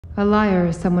A liar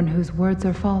is someone whose words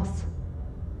are false.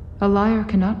 A liar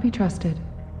cannot be trusted.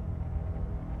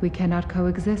 We cannot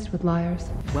coexist with liars.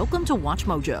 Welcome to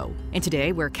WatchMojo, and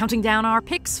today we're counting down our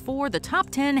picks for the top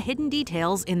 10 hidden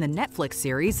details in the Netflix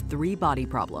series 3 Body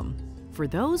Problem. For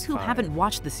those who haven't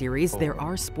watched the series, there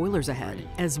are spoilers ahead,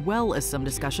 as well as some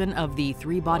discussion of the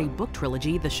 3 Body book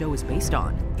trilogy the show is based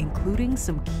on, including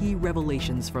some key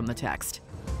revelations from the text.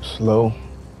 Slow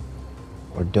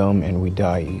or dumb and we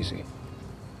die easy.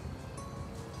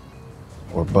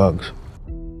 Or bugs.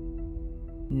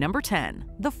 Number 10,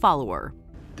 The Follower.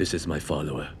 This is my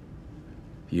follower.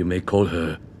 You may call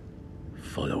her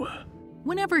follower.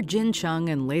 Whenever Jin Chung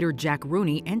and later Jack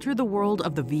Rooney enter the world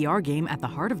of the VR game at the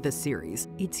heart of this series,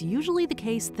 it's usually the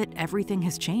case that everything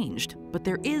has changed. But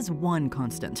there is one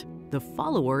constant. The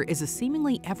Follower is a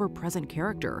seemingly ever-present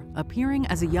character, appearing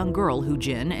as a young girl who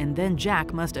Jin and then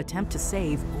Jack must attempt to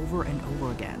save over and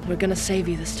over again. We're gonna save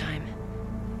you this time.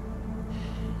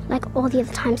 Like all the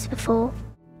other times before.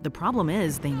 The problem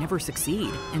is they never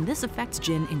succeed, and this affects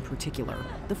Jin in particular.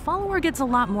 The Follower gets a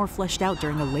lot more fleshed out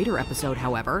during a later episode,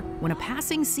 however, when a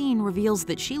passing scene reveals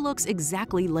that she looks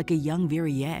exactly like a young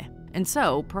Virie. And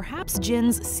so, perhaps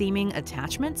Jin's seeming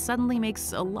attachment suddenly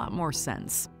makes a lot more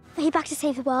sense. Are you back to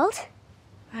save the world?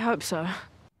 I hope so.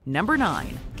 Number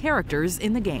 9, characters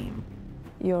in the game.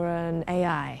 You're an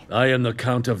AI. I am the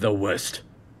Count of the West.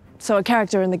 So a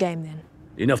character in the game, then?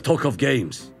 Enough talk of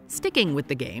games. Sticking with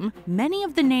the game, many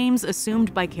of the names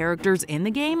assumed by characters in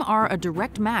the game are a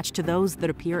direct match to those that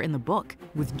appear in the book,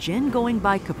 with Jin going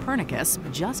by Copernicus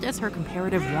just as her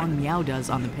comparative Wang Miao does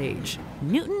on the page.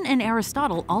 Newton and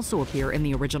Aristotle also appear in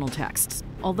the original texts,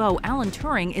 although Alan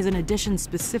Turing is an addition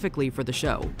specifically for the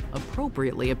show,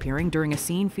 appropriately appearing during a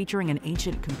scene featuring an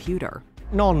ancient computer.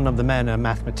 None of the men are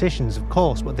mathematicians, of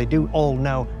course, but they do all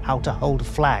know how to hold a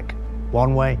flag,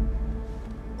 one way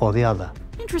or the other.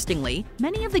 Interestingly,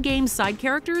 many of the game's side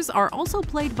characters are also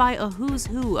played by a who's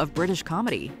who of British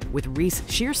comedy, with Reese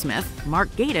Shearsmith, Mark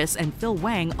Gatiss, and Phil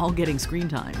Wang all getting screen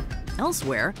time.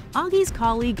 Elsewhere, Augie's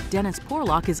colleague Dennis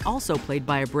Porlock is also played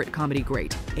by a Brit comedy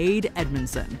great, Ade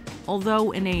Edmondson,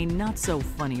 although in a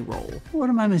not-so-funny role. What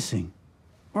am I missing?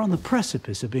 We're on the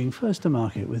precipice of being first to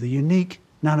market with a unique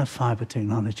nanofiber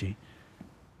technology.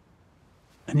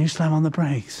 And you slam on the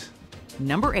brakes.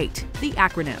 Number 8, the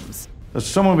acronyms. There's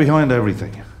someone behind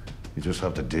everything. You just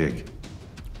have to dig.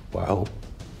 Well,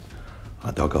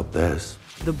 I dug up this.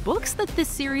 The books that this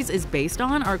series is based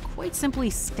on are quite simply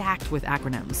stacked with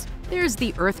acronyms. There's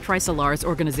the Earth Trisolars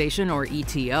Organization, or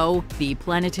ETO, the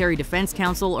Planetary Defense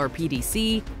Council, or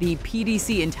PDC, the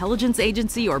PDC Intelligence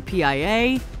Agency, or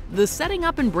PIA. The setting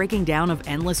up and breaking down of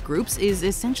endless groups is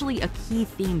essentially a key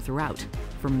theme throughout.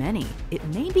 For many, it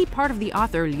may be part of the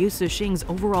author Liu Cixing's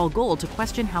overall goal to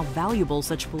question how valuable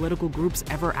such political groups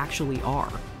ever actually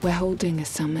are. We're holding a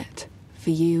summit for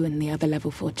you and the other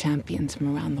Level 4 champions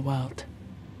from around the world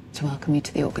to welcome you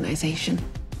to the organization.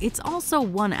 It's also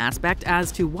one aspect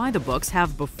as to why the books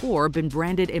have before been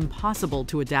branded impossible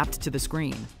to adapt to the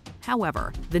screen.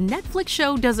 However, the Netflix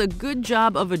show does a good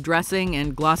job of addressing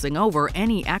and glossing over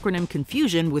any acronym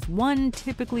confusion with one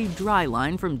typically dry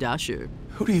line from Da Shu.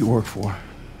 Who do you work for?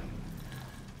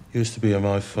 Used to be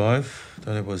MI5,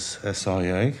 then it was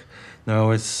SIA,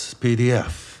 now it's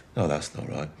PDF. No, that's not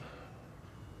right.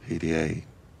 PDA,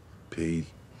 P.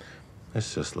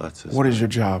 It's just letters. What is your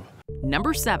job?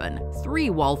 Number 7, 3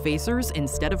 wall facers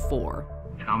instead of 4.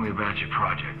 Tell me about your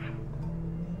project.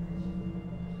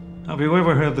 Have you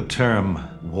ever heard the term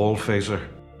wall phaser?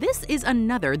 This is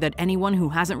another that anyone who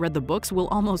hasn't read the books will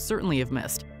almost certainly have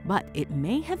missed, but it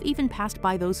may have even passed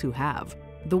by those who have.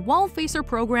 The wall facer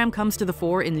program comes to the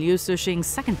fore in Liu Cixing's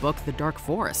second book, The Dark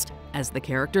Forest, as the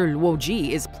character Luo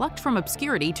Ji is plucked from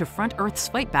obscurity to front Earth's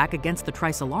fight back against the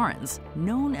Trisolarans,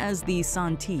 known as the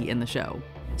San Ti in the show.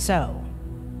 So,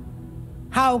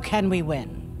 how can we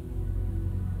win?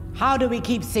 How do we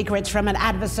keep secrets from an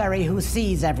adversary who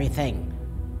sees everything?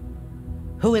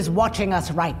 Who is watching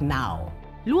us right now?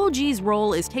 Luo Ji's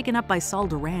role is taken up by Saul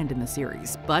Durand in the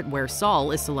series, but where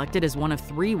Saul is selected as one of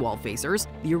 3 wall facers,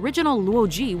 the original Luo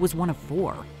Ji was one of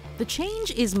 4. The change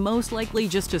is most likely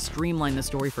just to streamline the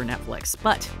story for Netflix,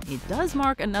 but it does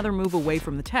mark another move away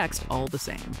from the text all the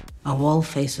same. A wall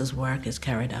facer's work is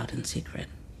carried out in secret,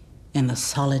 in the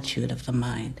solitude of the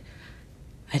mind.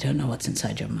 I don't know what's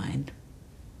inside your mind.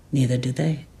 Neither do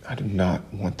they. I do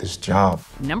not want this job.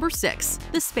 Number 6,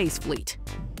 the Space Fleet.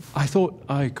 I thought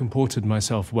I comported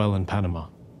myself well in Panama.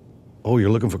 Oh, you're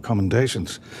looking for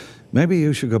commendations. Maybe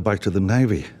you should go back to the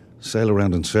Navy. Sail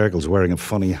around in circles wearing a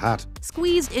funny hat.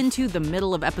 Squeezed into the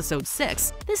middle of episode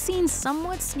 6, this scene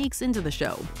somewhat sneaks into the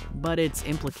show, but its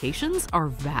implications are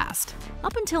vast.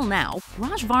 Up until now,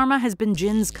 Raj Varma has been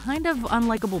Jin's kind of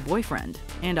unlikable boyfriend,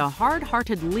 and a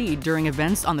hard-hearted lead during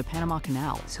events on the Panama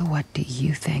Canal. So what do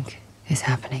you think is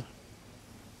happening?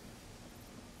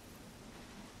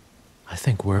 I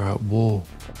think we're at war.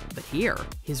 But here,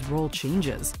 his role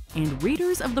changes, and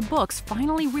readers of the books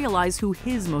finally realize who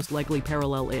his most likely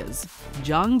parallel is: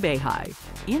 Zhang Beihai.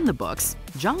 In the books,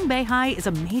 Zhang Beihai is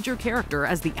a major character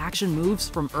as the action moves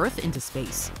from Earth into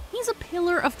space. He's a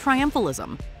pillar of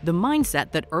triumphalism, the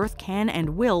mindset that Earth can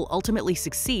and will ultimately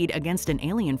succeed against an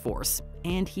alien force,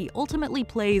 and he ultimately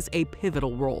plays a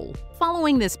pivotal role.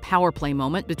 Following this power play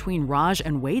moment between Raj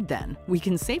and Wade then, we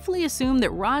can safely assume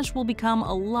that Raj will become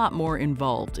a lot more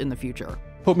involved in the future.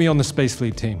 Put me on the Space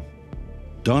Fleet team.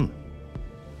 Done.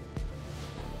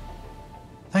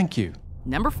 Thank you.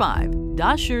 Number 5,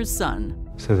 Da Shi's son.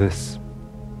 So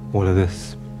all of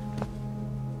this,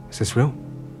 is this real?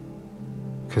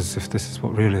 Because if this is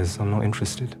what real is, I'm not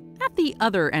interested. At the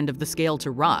other end of the scale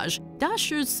to Raj, Da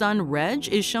Shi's son Reg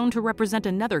is shown to represent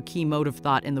another key mode of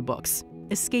thought in the books: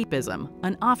 escapism,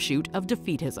 an offshoot of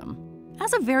defeatism.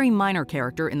 As a very minor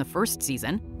character in the first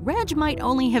season, Reg might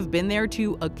only have been there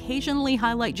to occasionally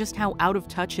highlight just how out of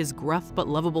touch his gruff but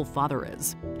lovable father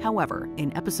is. However,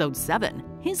 in episode 7,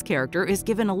 his character is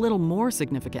given a little more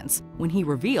significance when he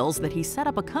reveals that he set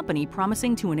up a company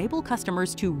promising to enable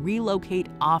customers to relocate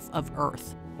off of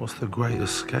Earth. What's the great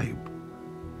escape?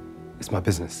 It's my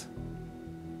business.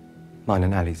 Mine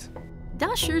and Ali's.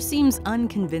 Da Shi seems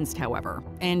unconvinced, however,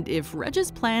 and if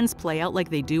Reg's plans play out like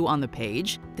they do on the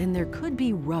page, then there could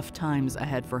be rough times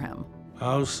ahead for him.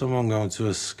 How's someone going to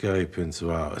escape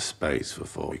into outer space for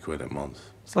 40 quid a month?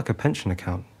 It's like a pension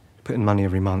account. You put in money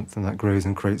every month and that grows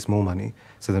and creates more money.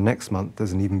 So the next month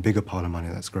there's an even bigger pile of money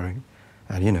that's growing.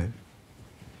 And you know,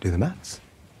 do the maths.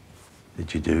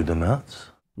 Did you do the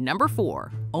maths? Number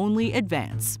 4, only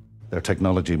advance. Their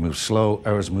technology moves slow,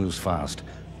 ours moves fast.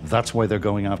 That's why they're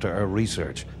going after our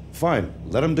research. Fine,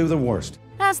 let them do the worst.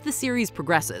 As the series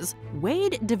progresses,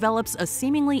 Wade develops a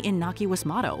seemingly innocuous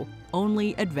motto: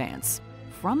 only advance.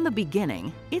 From the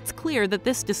beginning, it's clear that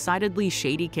this decidedly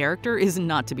shady character is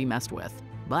not to be messed with.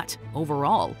 But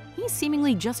overall, he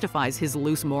seemingly justifies his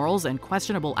loose morals and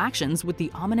questionable actions with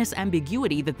the ominous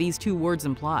ambiguity that these two words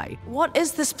imply. What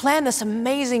is this plan, this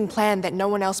amazing plan that no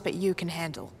one else but you can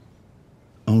handle?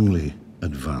 Only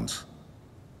advance.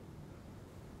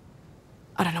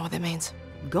 I don't know what that means.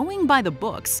 Going by the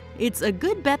books, it's a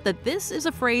good bet that this is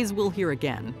a phrase we'll hear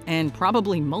again, and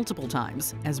probably multiple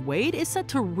times, as Wade is set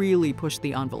to really push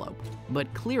the envelope.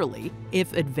 But clearly,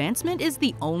 if advancement is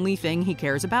the only thing he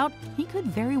cares about, he could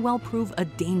very well prove a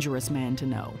dangerous man to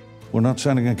know. We're not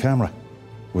sending a camera.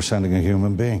 We're sending a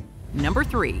human being. Number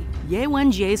 3, Ye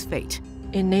Wenjie's fate.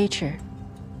 In nature,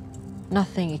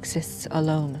 nothing exists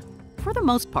alone. For the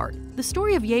most part, the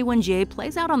story of Ye Wenjie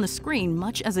plays out on the screen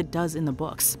much as it does in the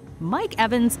books. Mike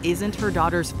Evans isn't her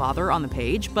daughter's father on the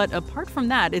page, but apart from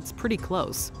that, it's pretty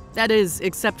close. That is,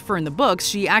 except for in the books,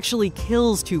 she actually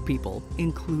kills 2 people,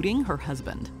 including her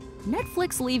husband.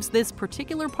 Netflix leaves this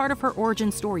particular part of her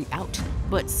origin story out,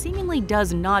 but seemingly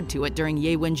does nod to it during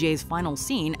Ye Wenjie's final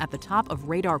scene at the top of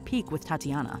Radar Peak with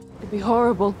Tatiana. It'd be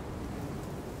horrible.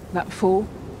 That fool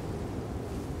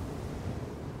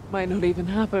might not even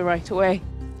happen right away.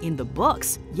 In the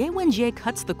books, Ye Wenjie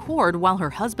cuts the cord while her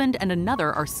husband and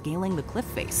another are scaling the cliff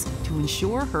face to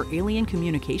ensure her alien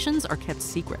communications are kept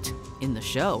secret. In the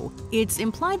show, it's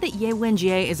implied that Ye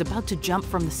Wenjie is about to jump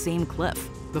from the same cliff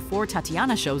before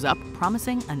Tatiana shows up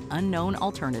promising an unknown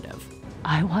alternative.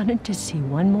 I wanted to see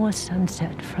one more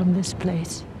sunset from this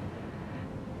place.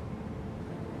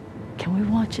 Can we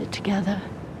watch it together?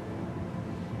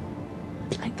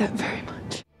 I'd like that very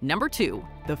much. Number 2,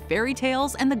 The Fairy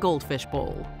Tales and the Goldfish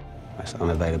Bowl. That's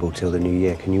unavailable till the new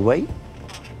year. Can you wait?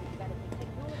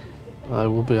 I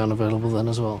will be unavailable then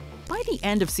as well. By the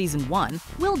end of season 1,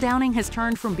 Will Downing has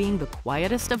turned from being the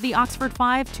quietest of the Oxford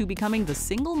Five to becoming the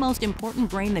single most important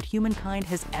brain that humankind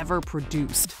has ever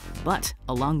produced. But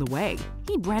along the way,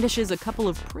 he brandishes a couple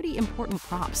of pretty important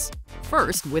props.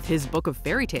 First, with his book of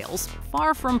fairy tales,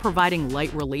 far from providing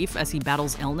light relief as he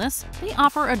battles illness, they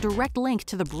offer a direct link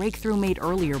to the breakthrough made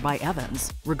earlier by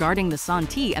Evans regarding the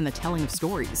Santi and the telling of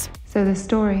stories. So the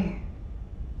story,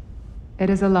 it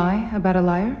is a lie about a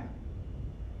liar?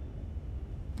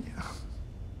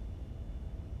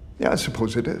 Yeah, I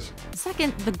suppose it is.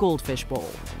 Second, the Goldfish Bowl.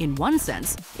 In one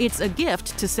sense, it's a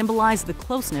gift to symbolize the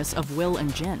closeness of Will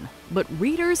and Jin. But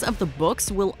readers of the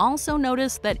books will also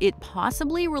notice that it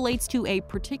possibly relates to a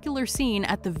particular scene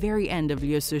at the very end of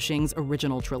Liu Cixing's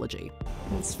original trilogy.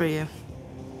 It's for you.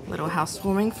 Little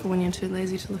housewarming for when you're too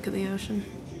lazy to look at the ocean.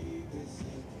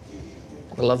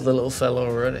 I love the little fellow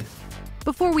already.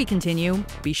 Before we continue,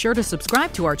 be sure to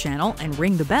subscribe to our channel and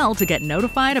ring the bell to get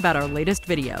notified about our latest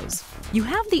videos. You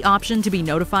have the option to be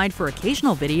notified for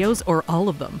occasional videos or all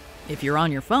of them. If you're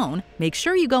on your phone, make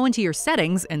sure you go into your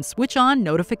settings and switch on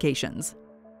notifications.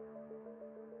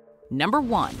 Number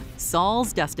 1.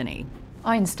 Saul's Destiny.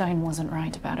 Einstein wasn't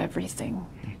right about everything.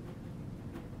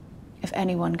 If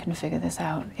anyone can figure this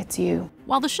out, it's you.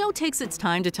 While the show takes its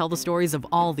time to tell the stories of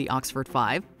all the Oxford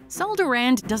Five, Saul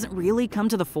Durand doesn't really come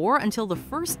to the fore until the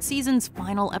first season's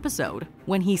final episode,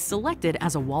 when he's selected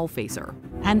as a wall facer.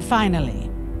 And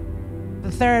finally,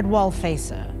 the third wall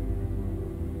facer,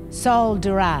 Saul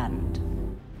Durand.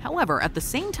 However, at the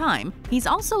same time, he's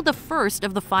also the first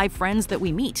of the 5 friends that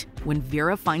we meet, when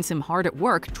Vera finds him hard at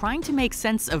work trying to make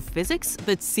sense of physics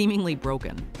that's seemingly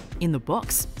broken. In the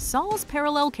books, Saul's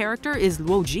parallel character is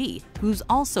Luo Ji, who's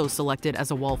also selected as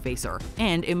a wall facer,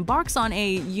 and embarks on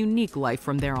a unique life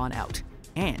from there on out.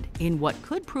 And in what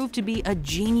could prove to be a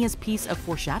genius piece of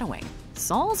foreshadowing,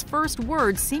 Saul's first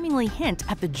words seemingly hint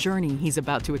at the journey he's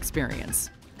about to experience.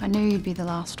 I knew you'd be the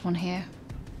last one here.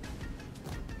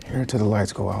 Here till the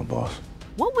lights go out, boss.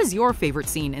 What was your favorite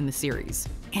scene in the series?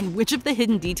 And which of the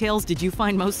hidden details did you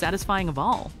find most satisfying of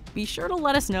all? Be sure to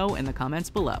let us know in the comments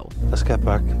below. Let's get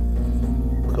back.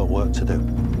 We've got work to do.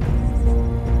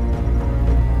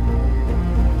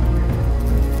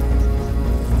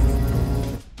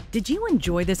 Did you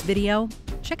enjoy this video?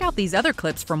 Check out these other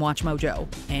clips from WatchMojo.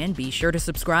 And be sure to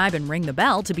subscribe and ring the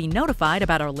bell to be notified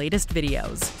about our latest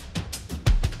videos.